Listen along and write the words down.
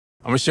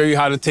I'm gonna show you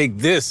how to take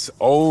this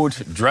old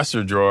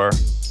dresser drawer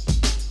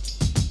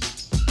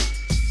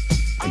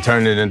and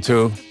turn it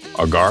into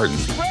a garden.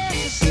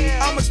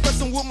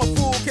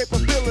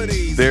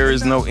 There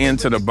is no end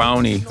to the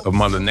bounty of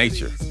Mother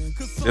Nature.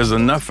 There's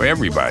enough for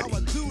everybody.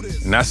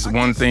 And that's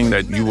one thing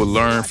that you will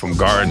learn from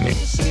gardening.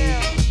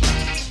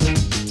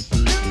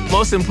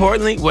 Most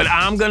importantly, what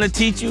I'm gonna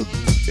teach you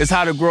is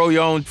how to grow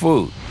your own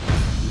food.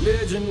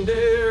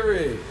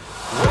 Legendary.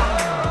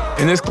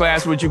 In this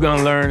class, what you're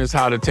gonna learn is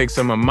how to take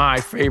some of my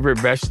favorite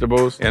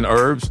vegetables and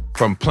herbs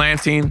from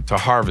planting to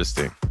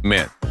harvesting.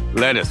 Mint,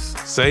 lettuce,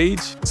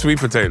 sage, sweet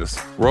potatoes,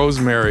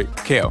 rosemary,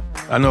 kale.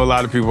 I know a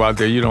lot of people out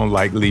there, you don't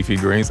like leafy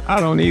greens. I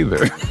don't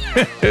either.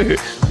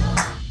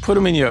 Put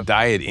them in your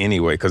diet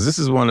anyway, because this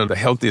is one of the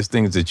healthiest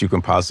things that you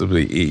can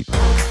possibly eat.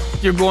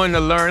 You're going to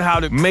learn how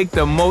to make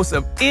the most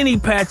of any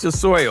patch of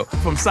soil,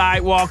 from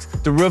sidewalks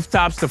to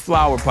rooftops to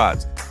flower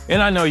pots.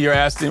 And I know you're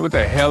asking, what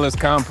the hell is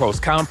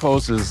compost?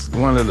 Compost is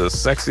one of the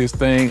sexiest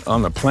things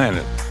on the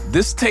planet.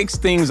 This takes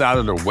things out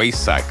of the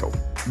waste cycle.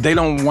 They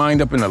don't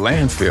wind up in the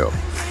landfill.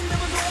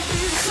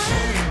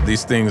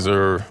 These things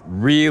are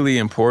really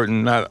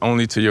important, not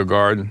only to your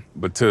garden,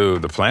 but to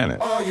the planet.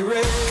 Are you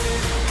ready?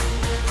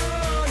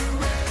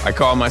 I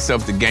call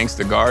myself the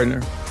Gangster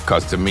Gardener,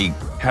 because to me,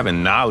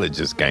 having knowledge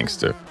is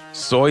gangster.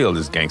 Soil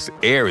is gangster.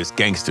 Air is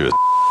gangster.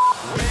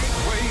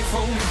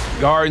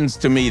 Gardens,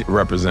 to me,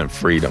 represent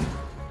freedom.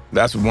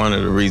 That's one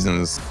of the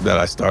reasons that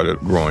I started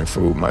growing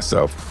food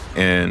myself.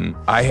 And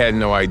I had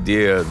no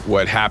idea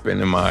what happened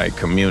in my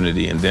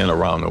community and then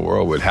around the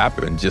world would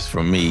happen just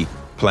from me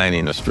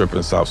planting a strip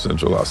in South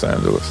Central Los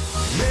Angeles.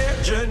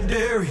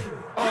 Legendary.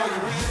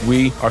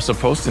 We are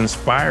supposed to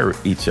inspire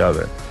each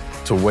other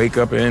to wake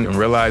up in and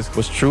realize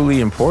what's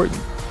truly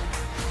important.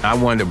 I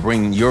wanted to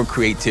bring your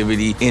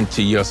creativity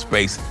into your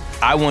space.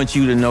 I want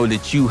you to know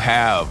that you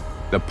have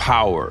the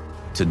power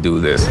to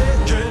do this.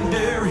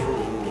 Legendary.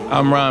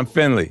 I'm Ron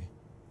Finley,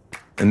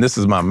 and this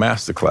is my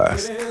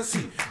MasterClass.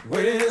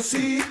 Wait and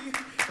see.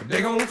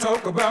 They gonna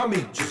talk about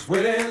me. Just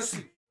wait and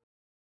see.